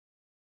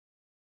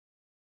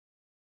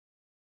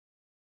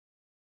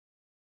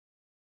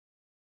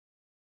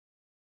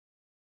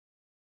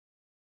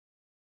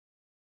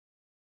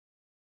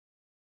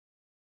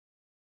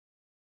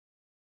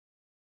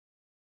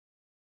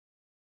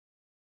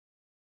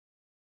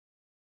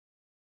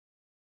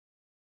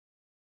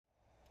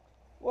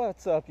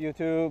What's up,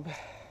 YouTube?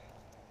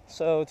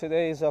 So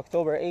today is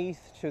October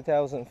 8th,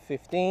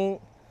 2015.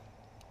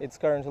 It's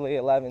currently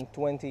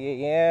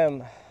 11:20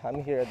 a.m.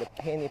 I'm here at the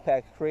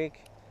Pennypack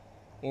Creek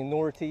in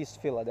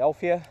Northeast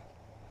Philadelphia.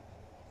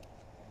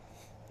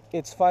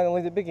 It's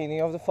finally the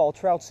beginning of the fall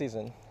trout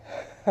season.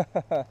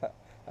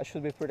 I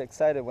should be pretty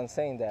excited when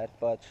saying that,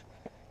 but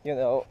you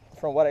know,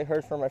 from what I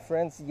heard from my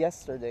friends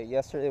yesterday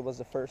was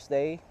the first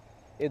day.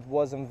 It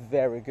wasn't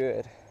very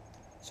good.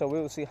 So we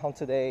will see how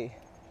today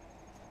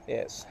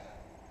is.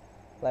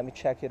 Let me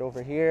check it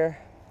over here.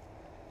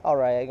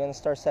 Alright, I'm gonna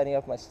start setting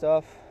up my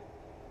stuff.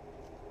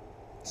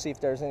 See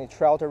if there's any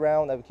trout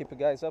around. I will keep you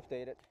guys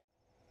updated.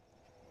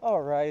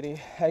 Alrighty,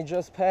 I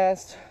just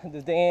passed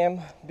the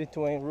dam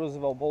between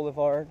Roosevelt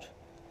Boulevard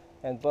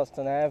and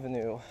Boston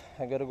Avenue.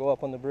 I gotta go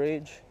up on the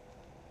bridge.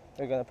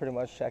 We're gonna pretty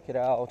much check it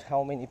out,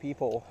 how many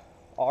people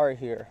are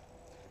here.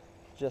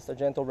 Just a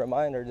gentle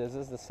reminder, this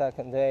is the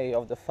second day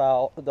of the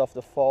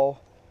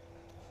fall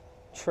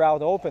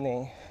trout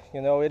opening.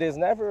 You know, it is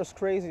never as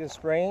crazy as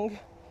spring,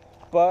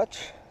 but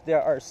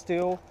there are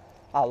still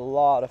a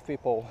lot of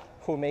people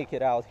who make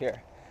it out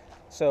here.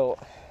 So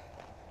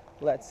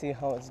let's see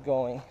how it's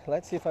going.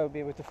 Let's see if I'll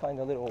be able to find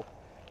a little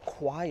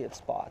quiet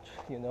spot,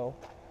 you know,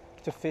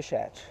 to fish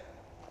at.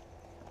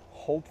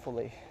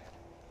 Hopefully.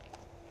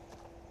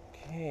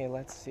 Okay,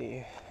 let's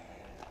see.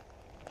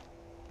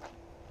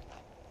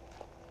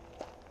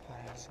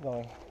 How's it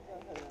going?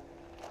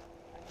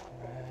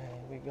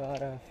 Alright, we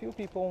got a few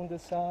people on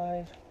this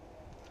side.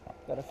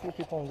 Got a few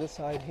people on this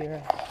side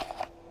here.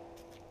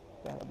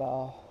 Got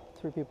about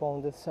 3 people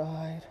on this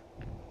side.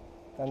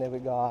 And then we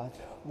got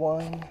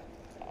 1,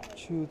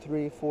 2,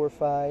 3, 4,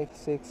 5,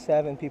 6,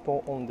 7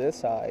 people on this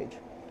side,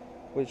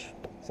 which,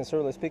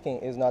 sincerely speaking,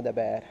 is not that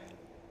bad.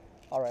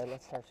 Alright,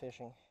 let's start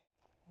fishing.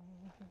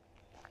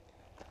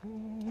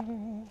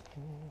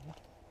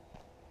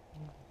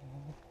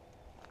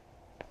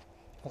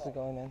 How's it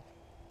going, man?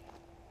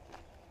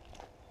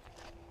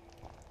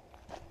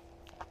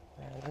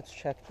 Alright, let's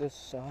check this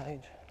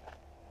side.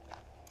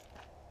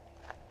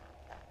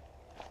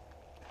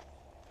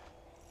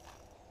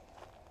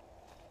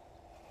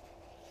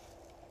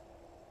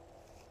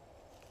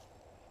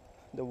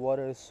 The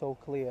water is so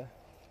clear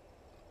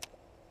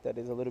that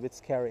is a little bit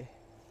scary.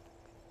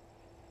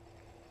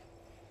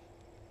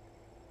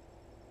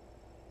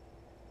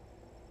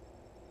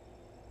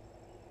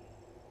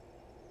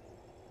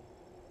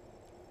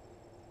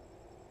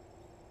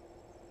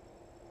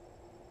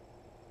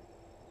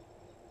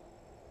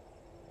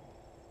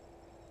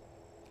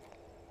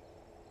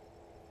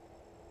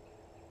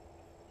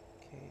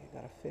 Okay,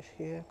 got a fish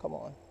here. Come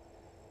on.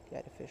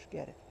 Get a fish,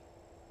 get it.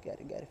 Get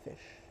a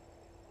fish.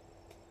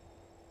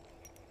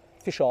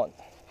 Fish on.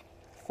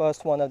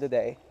 First one of the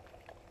day.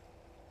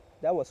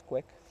 That was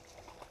quick.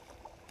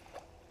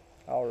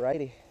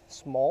 Alrighty,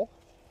 small,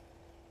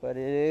 but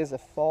it is a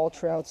fall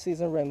trout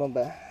season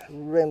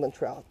rainbow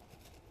trout.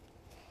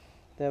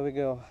 There we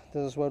go.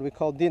 This is what we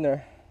call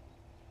dinner.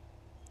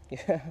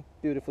 Yeah,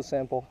 beautiful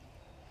sample.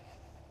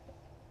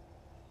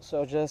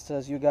 So just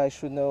as you guys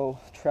should know,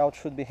 trout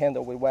should be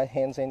handled with wet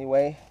hands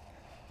anyway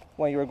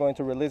when you're going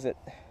to release it.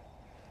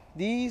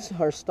 These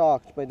are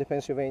stocked by the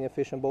Pennsylvania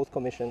Fish and Boat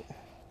Commission.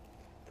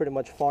 Pretty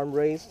much farm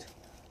raised,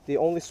 the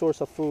only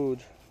source of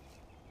food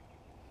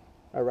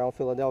around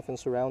Philadelphia and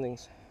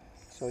surroundings.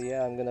 So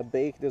yeah, I'm gonna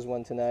bake this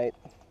one tonight.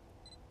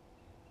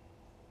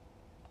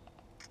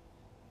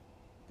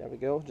 There we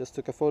go, just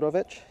took a photo of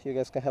it. You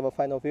guys can have a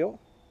final view.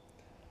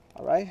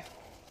 All right,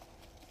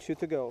 2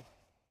 to go.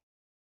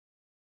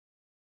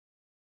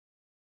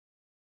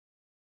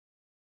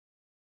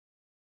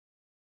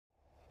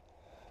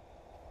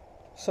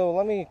 So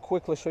let me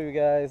quickly show you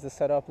guys the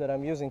setup that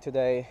I'm using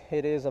today.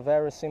 It is a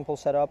very simple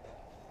setup.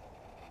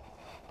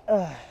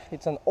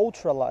 It's an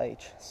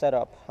ultralight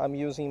setup. I'm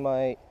using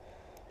my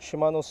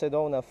Shimano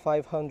Sedona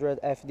 500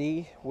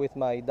 FD with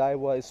my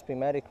Daiwa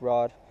Spinmatic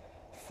rod,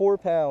 4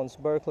 pounds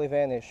Berkley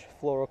Vanish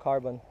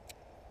fluorocarbon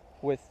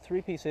with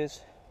 3 pieces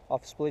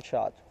of split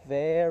shot.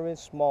 Very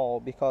small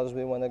because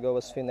we want to go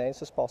as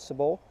finesse as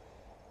possible.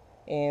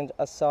 And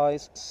a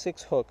size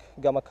 6 hook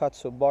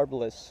Gamakatsu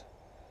barbless.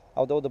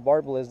 Although the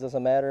barbless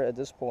doesn't matter at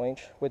this point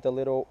with the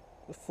little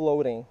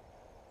floating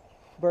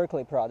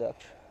Berkley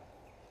product.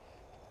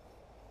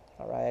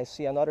 Alright, I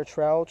see another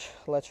trout.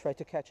 Let's try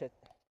to catch it.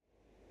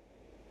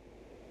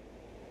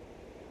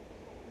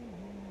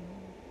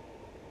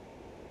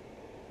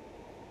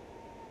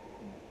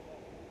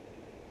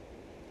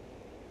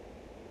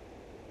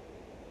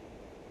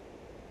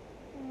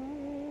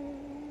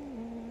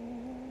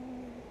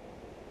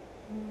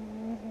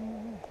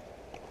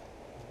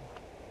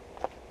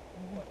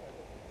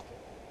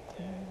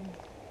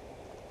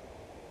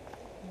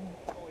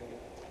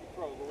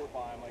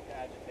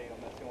 Agitate them.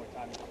 That's the only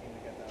time you seem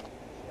to get them.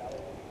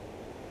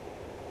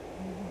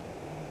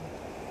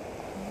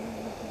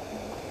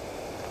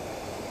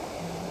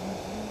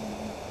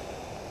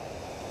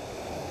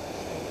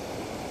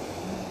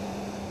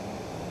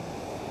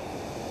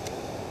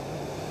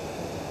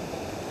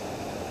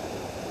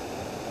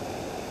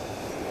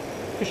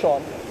 Fish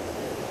on.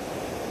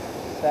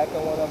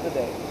 Second one of the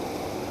day.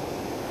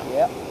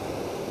 Yep.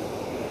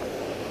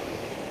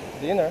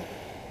 Dinner.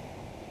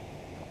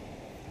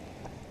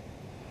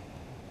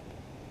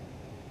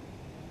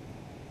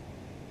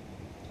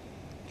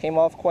 Came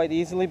off quite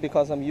easily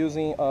because I'm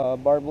using a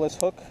barbless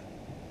hook.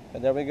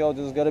 And there we go,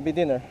 this is gonna be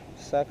dinner.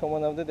 Second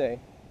one of the day.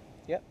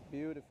 Yep,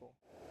 beautiful.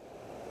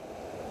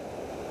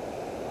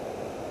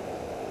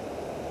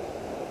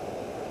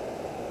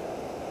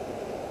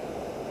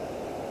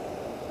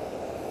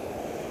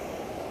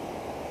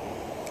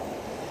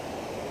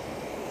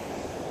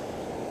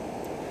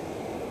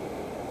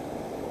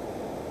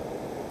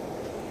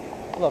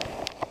 Look,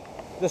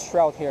 this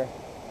trout here.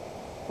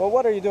 Well,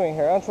 what are you doing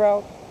here, huh,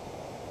 trout?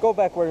 Go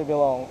back where you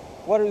belong.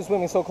 What are you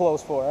swimming so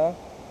close for, huh?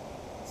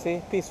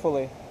 See,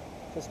 peacefully.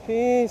 Just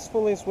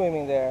peacefully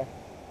swimming there.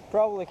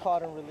 Probably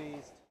caught and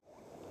released.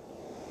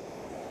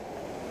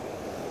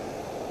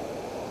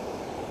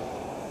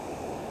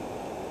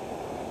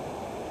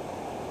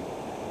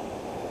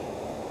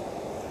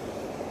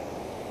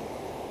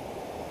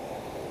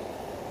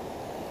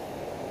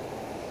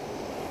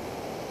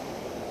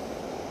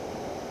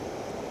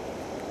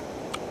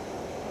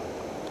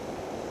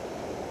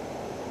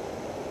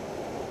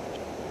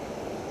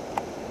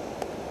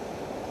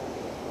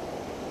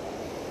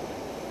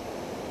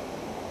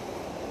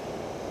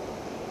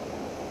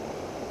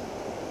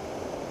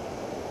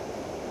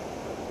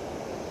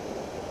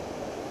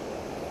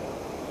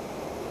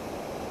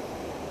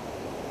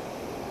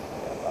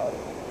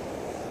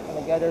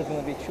 Altogether is going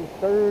to be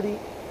 230,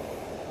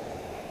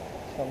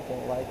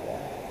 something like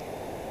that.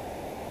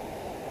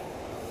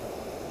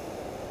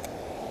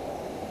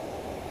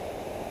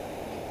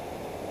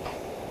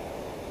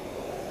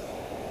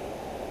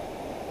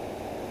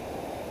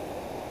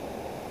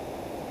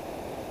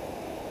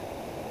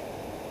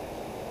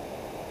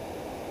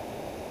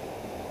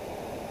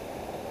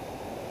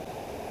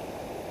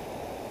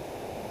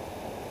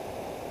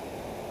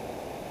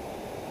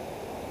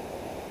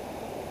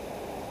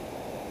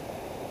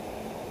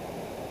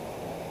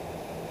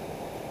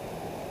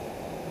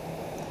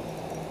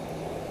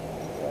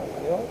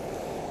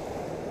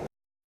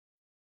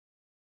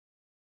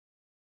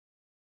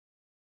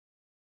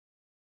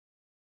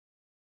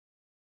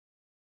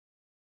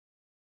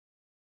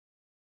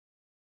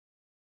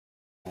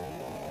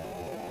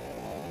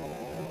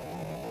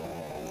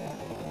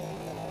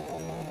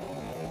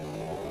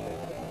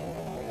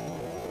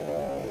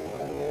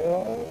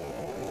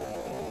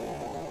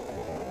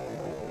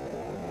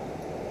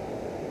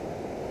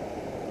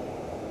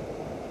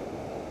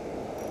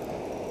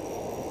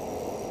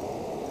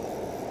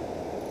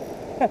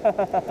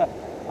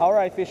 All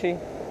right, fishy,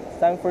 it's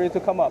time for you to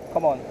come up.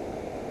 Come on.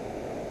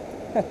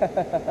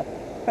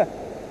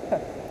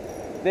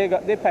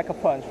 They pack a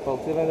punch,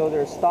 folks, even though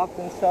they're stocked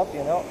and stuff,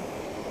 you know.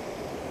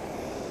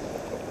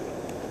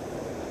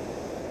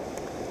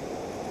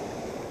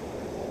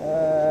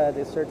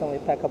 They certainly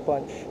pack a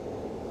punch.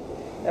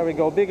 There we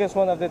go, biggest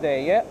one of the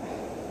day. Yeah.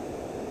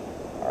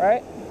 All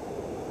right.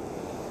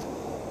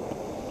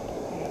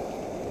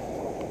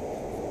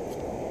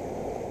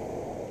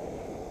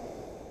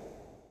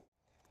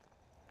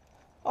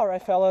 All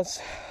right, fellas,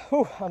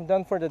 whew, I'm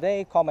done for the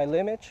day. Caught my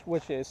limit,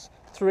 which is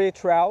 3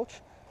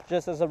 trout.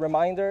 Just as a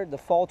reminder, the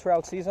fall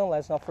trout season,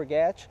 let's not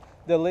forget,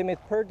 the limit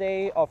per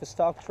day of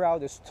stock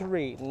trout is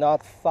 3,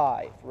 not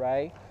 5,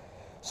 right?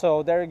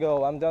 So there you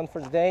go, I'm done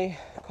for the day.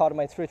 Caught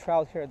my 3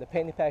 trout here at the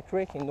Pennypack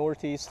Creek in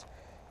Northeast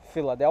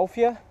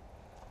Philadelphia.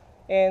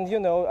 And you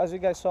know, as you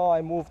guys saw,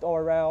 I moved all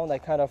around. I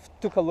kind of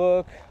took a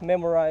look,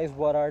 memorized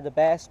what are the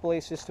best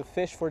places to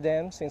fish for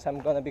them, since I'm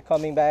gonna be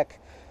coming back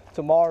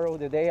tomorrow,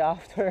 the day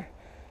after,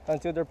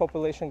 until their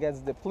population gets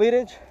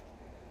depleted.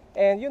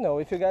 And you know,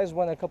 if you guys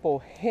want a couple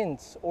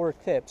hints or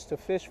tips to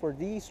fish for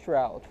these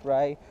trout,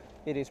 right,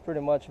 it is pretty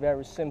much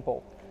very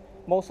simple.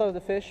 Most of the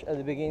fish at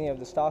the beginning of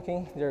the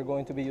stocking, they're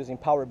going to be using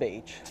power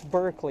bait,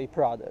 Berkley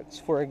products.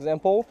 For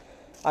example,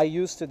 I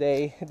used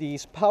today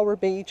these power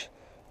bait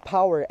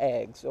power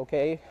eggs,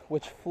 okay,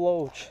 which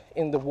float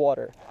in the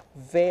water.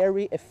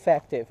 Very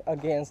effective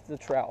against the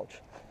trout.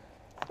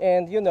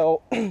 And you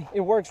know, it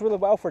works really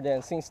well for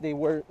them since they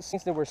were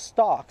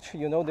stocked.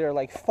 You know, they're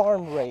like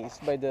farm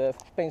raised by the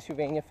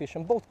Pennsylvania Fish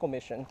and Boat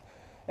Commission.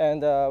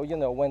 And you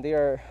know, when they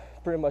are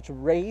pretty much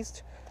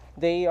raised,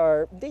 they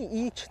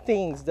eat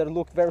things that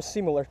look very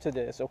similar to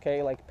this,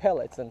 okay, like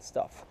pellets and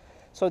stuff.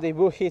 So they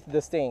will hit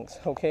these things,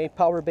 okay,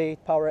 power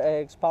bait, power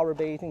eggs, power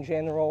bait in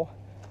general.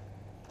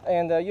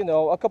 And you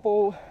know, a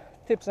couple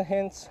tips and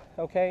hints,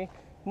 okay.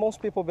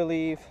 Most people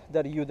believe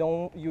that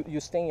you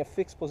stay in a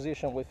fixed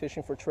position with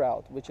fishing for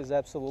trout, which is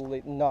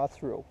absolutely not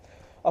true.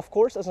 Of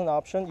course, as an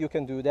option, you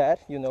can do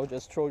that, you know,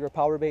 just throw your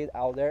power bait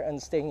out there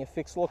and stay in a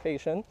fixed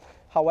location.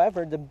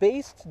 However, the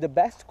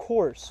best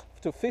course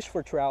to fish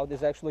for trout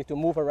is actually to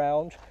move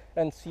around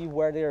and see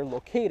where they are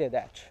located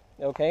at,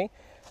 okay?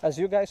 As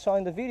you guys saw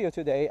in the video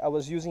today, I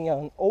was using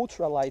an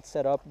ultralight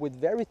setup with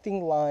very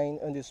thin line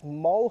and a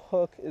small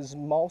hook, a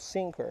small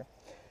sinker.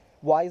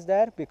 Why is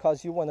that?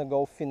 Because you want to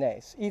go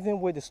finesse. Even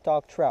with the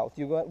stock trout,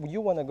 you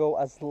want to go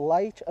as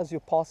light as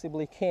you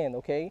possibly can,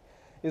 okay?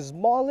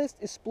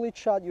 Smallest split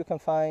shot you can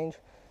find,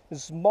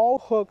 small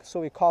hook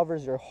so it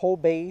covers your whole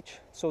bait,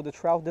 so the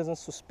trout doesn't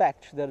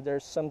suspect that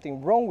there's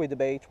something wrong with the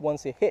bait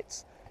once it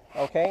hits.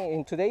 Okay,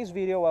 in today's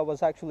video I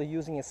was actually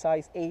using a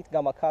size 8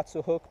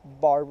 Gamakatsu hook,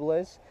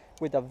 barbless,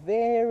 with a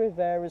very,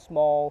 very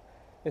small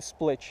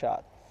split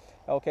shot.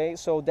 Okay,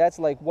 so that's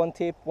like one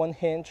tip, one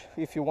hint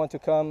if you want to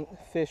come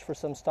fish for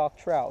some stock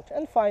trout.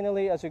 And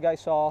finally, as you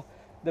guys saw,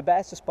 the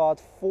best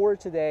spot for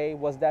today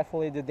was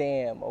definitely the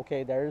dam.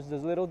 Okay, there's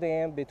this little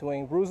dam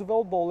between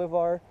Roosevelt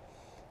Boulevard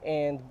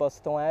and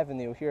Boston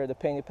Avenue here at the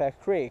Pennypack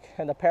Creek,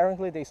 and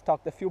apparently they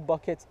stocked a few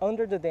buckets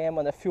under the dam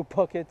and a few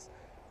buckets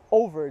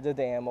over the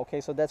dam.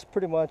 Okay, so that's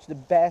pretty much the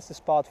best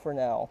spot for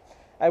now.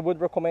 I would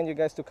recommend you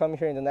guys to come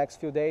here in the next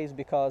few days,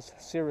 because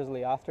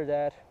seriously, after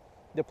that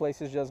the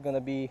place is just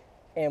gonna be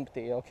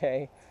empty.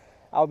 Okay,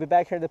 I'll be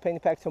back here at the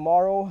Pennypack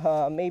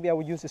tomorrow. Maybe I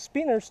will use the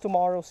spinners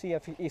tomorrow, see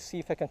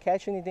if I can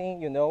catch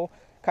anything, you know,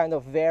 kind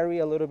of vary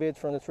a little bit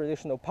from the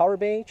traditional power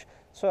bait.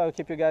 So I'll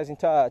keep you guys in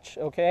touch.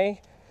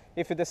 Okay,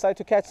 if you decide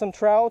to catch some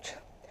trout,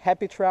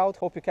 happy trout,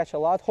 hope you catch a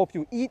lot, hope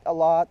you eat a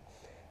lot.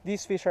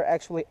 These fish are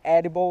actually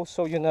edible,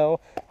 so you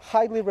know,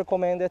 highly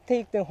recommended.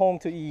 Take them home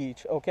to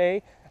eat.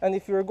 Okay, and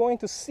if you're going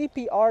to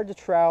CPR the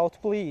trout,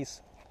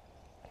 please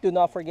do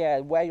not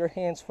forget, wet your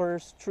hands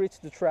first, treat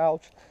the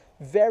trout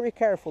very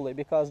carefully,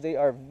 because they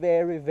are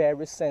very,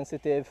 very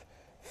sensitive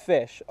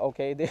fish.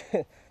 Okay,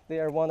 they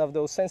are one of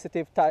those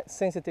sensitive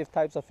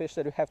types of fish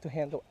that you have to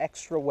handle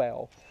extra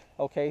well.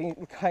 Okay,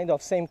 kind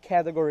of same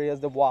category as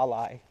the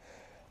walleye.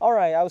 All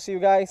right, I'll see you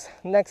guys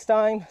next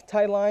time.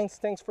 Tie lines.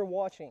 Thanks for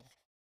watching.